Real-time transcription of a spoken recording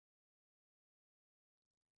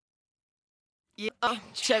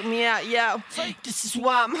Check me out, yo. This is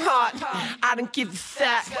why I'm hot. I don't give a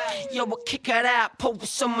fuck. Yo, I'll kick it out, put with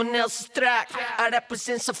someone else's track. I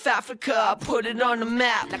represent South Africa, I put it on the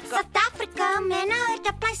map. South Africa, man, I heard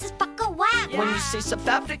the place is fucking whack. When you say South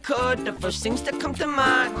Africa, the first things that come to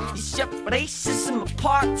mind is your racism,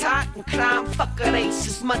 apartheid, and crime. Fuck a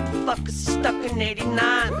racist motherfuckers is stuck in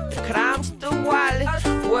 89. But the crime's still wild,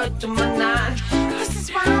 word to my nine. This is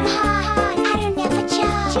why I'm hot. I don't ever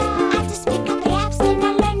judge. I just pick up raps, then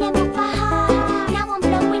I learn them off by heart. Now I'm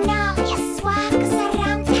blowing up. Yes, why? Cause I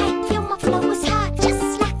rhyme tight. Yo, my flow is hot.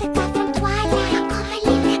 Just like the guy from Twilight. Jag kommer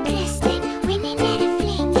leva kristen. Winning at a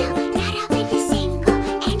fling, yo. Not a bit of single.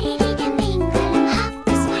 Ain't ready to mingle. Hop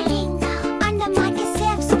is my lingo. On the mic is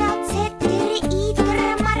F. Spelt Z to the E to the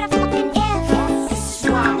motherfucking F. This is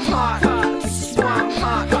why I'm hot. This is why I'm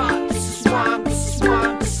hot. This is why I'm hot.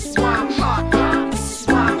 This is why I'm hot. This is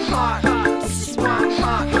why I'm hot. This is why I'm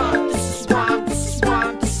hot.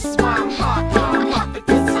 This is why I'm hot. I'm hot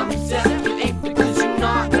because I'm deaf. You ain't because you're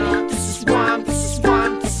not. This is why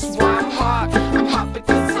I'm hot. I'm hot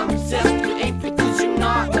because I'm deaf. You ain't because you're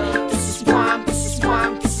not. This is why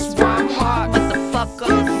I'm hot.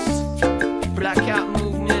 Motherfuckers. Blackout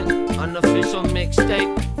movement, unofficial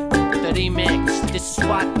mixtape, the remix. This is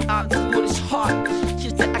why Antwoord is hot.